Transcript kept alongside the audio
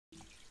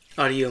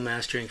Audio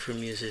mastering for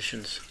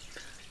musicians.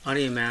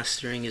 Audio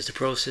mastering is the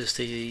process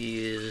that you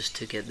use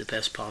to get the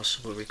best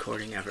possible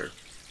recording ever.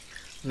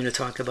 I'm going to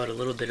talk about a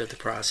little bit of the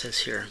process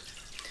here.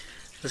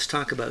 Let's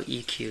talk about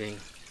EQing.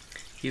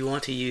 You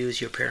want to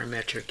use your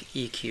parametric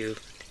EQ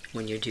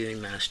when you're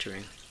doing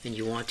mastering, and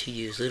you want to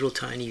use little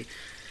tiny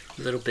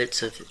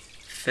bits of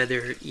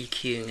feather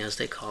EQing, as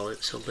they call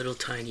it, so little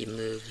tiny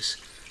moves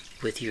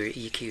with your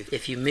EQ.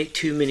 If you make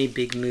too many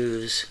big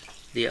moves,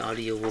 the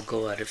audio will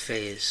go out of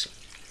phase.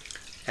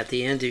 At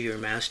the end of your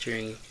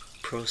mastering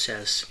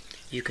process,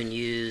 you can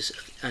use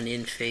an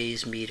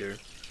in-phase meter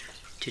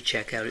to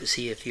check out and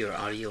see if your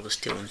audio is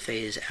still in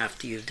phase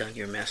after you've done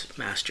your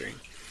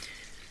mastering.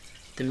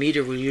 The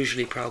meter will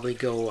usually probably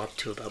go up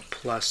to about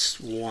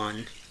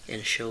 +1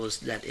 and shows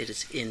that it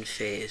is in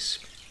phase.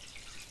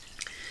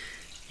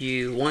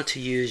 You want to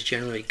use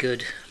generally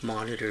good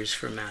monitors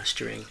for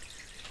mastering.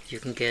 You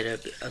can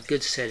get a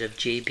good set of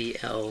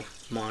JBL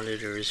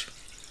monitors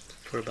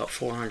for about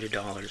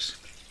 $400.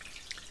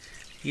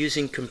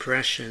 Using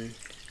compression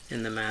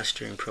in the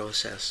mastering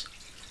process.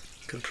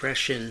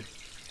 Compression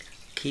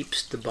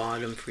keeps the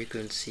bottom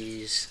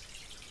frequencies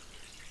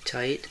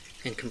tight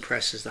and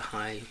compresses the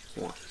high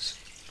ones.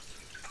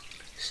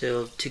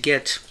 So to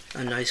get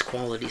a nice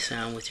quality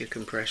sound with your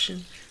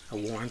compression, a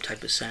warm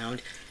type of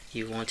sound,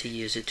 you want to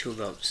use it to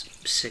about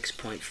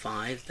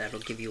 6.5. That'll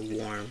give you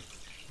warm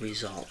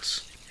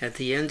results. At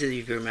the end of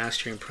your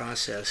mastering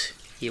process,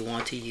 you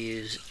want to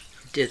use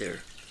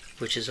dither,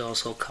 which is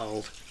also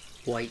called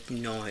white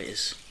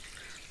noise.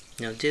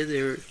 Now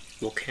dither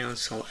will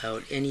cancel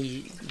out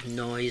any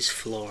noise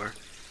floor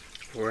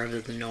wherever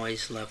the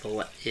noise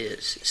level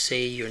is.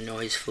 Say your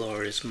noise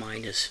floor is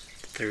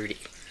 -30.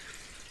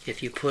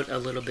 If you put a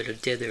little bit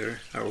of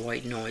dither or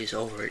white noise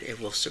over it,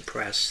 it will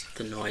suppress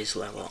the noise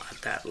level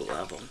at that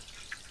level.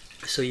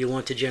 So you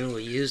want to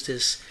generally use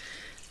this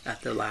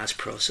at the last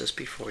process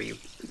before you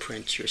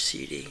print your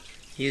CD.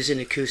 Using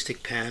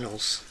acoustic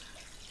panels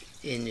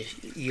in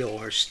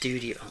your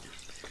studio.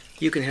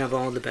 You can have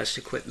all the best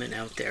equipment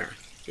out there.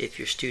 If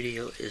your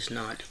studio is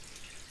not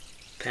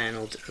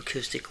paneled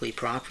acoustically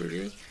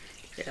properly,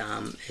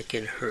 it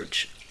can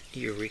hurt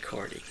your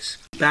recordings.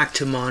 Back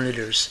to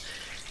monitors.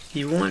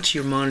 You want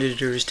your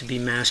monitors to be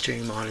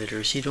mastering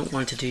monitors. You don't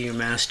want to do your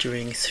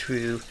mastering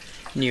through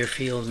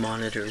near-field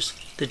monitors.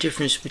 The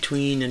difference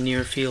between a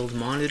near-field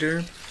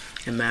monitor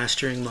and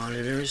mastering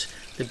monitors,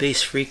 the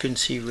base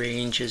frequency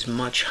range is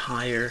much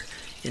higher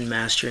in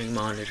mastering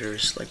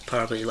monitors,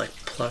 probably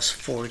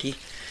 +40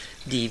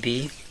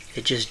 dB.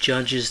 It just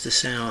judges the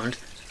sound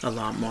a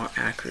lot more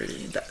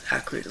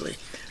accurately.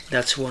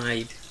 That's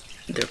why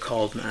they're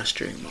called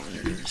mastering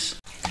monitors.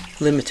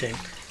 Limiting,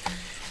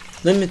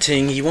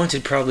 you want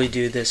to probably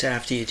do this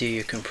after you do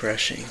your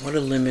compression. What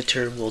a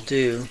limiter will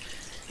do,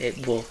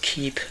 it will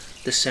keep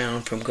the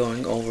sound from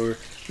going over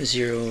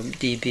 0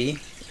 dB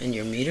in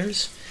your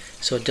meters,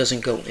 so it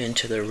doesn't go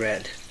into the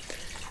red.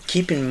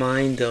 Keep in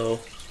mind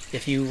though,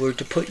 if you were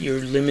to put your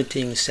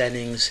limiting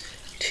settings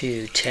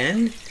to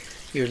 10,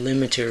 your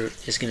limiter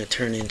is going to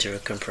turn into a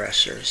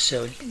compressor.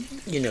 So,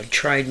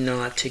 try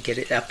not to get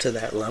it up to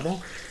that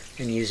level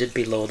and use it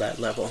below that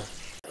level.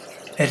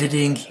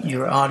 Editing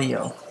your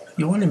audio.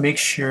 You want to make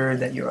sure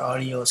that your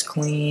audio is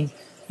clean.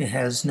 It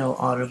has no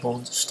audible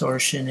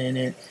distortion in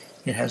it.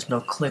 It has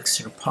no clicks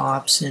or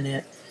pops in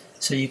it.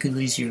 So you can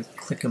use your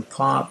click and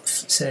pop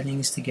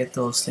settings to get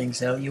those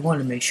things out. You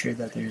want to make sure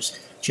that there's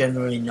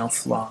generally no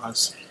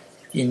flaws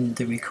in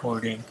the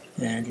recording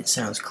and it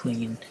sounds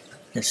clean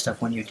and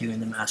stuff when you're doing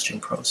the mastering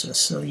process.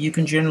 So you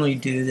can generally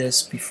do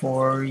this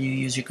before you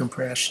use your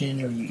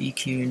compression or your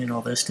EQing and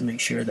all this to make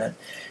sure that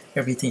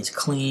everything's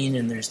clean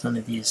and there's none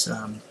of these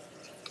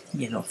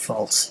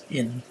faults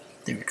in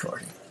the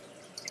recording.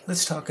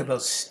 Let's talk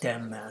about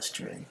stem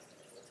mastering.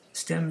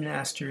 Stem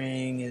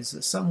mastering is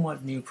a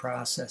somewhat new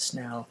process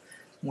now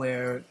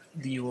where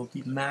you will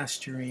be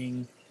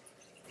mastering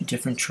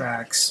different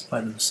tracks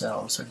by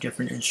themselves or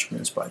different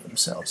instruments by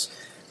themselves.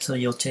 So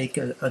you'll take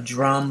a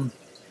drum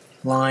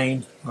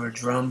line or a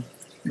drum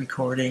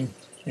recording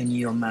and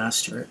you'll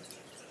master it,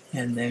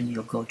 and then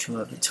you'll go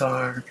to a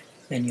guitar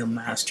and you'll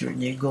master it,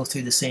 and you go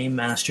through the same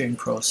mastering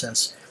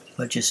process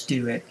but just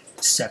do it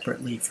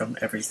separately from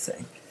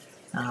everything,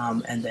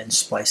 and then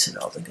splice it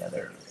all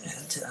together.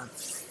 And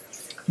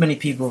many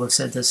people have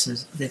said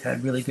they've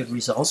had really good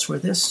results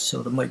with this,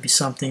 so there might be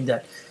something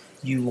that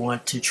you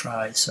want to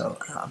try. So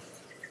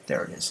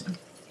there it is,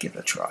 give it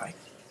a try.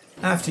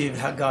 After you've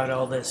got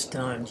all this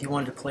done, you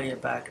want to play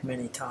it back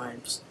many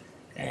times,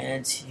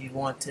 and you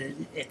want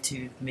it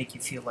to make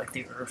you feel like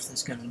the earth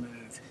is going to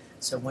move.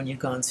 So when you've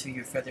gone through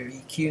your feather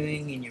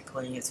EQing and you're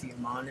playing it through your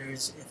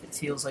monitors, if it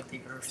feels like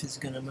the earth is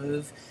going to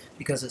move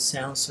because it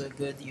sounds so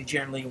good, you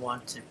generally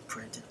want to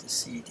print it to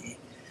CD.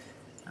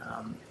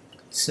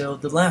 So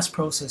the last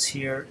process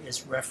here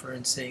is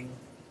referencing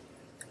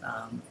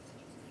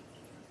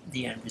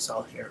the end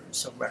result here,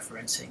 so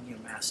referencing your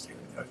mastering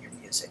of your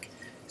music.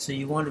 So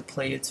you want to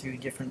play it through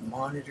different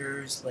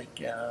monitors,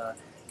 like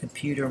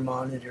computer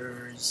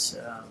monitors,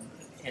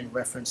 and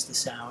reference the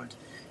sound.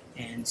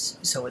 and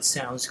so it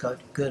sounds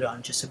good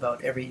on just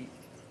about every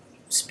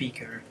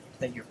speaker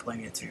that you're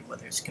playing it through,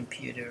 whether it's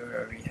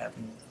computer or you have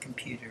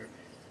computer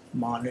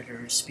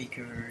monitors,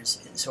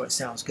 speakers, and so it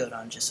sounds good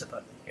on just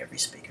about every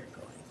speaker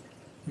going.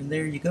 And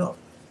there you go.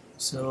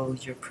 So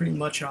you're pretty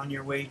much on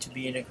your way to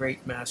being a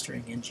great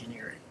mastering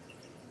engineer.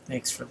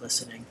 Thanks for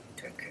listening.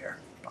 Take care.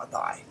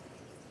 Bye-bye.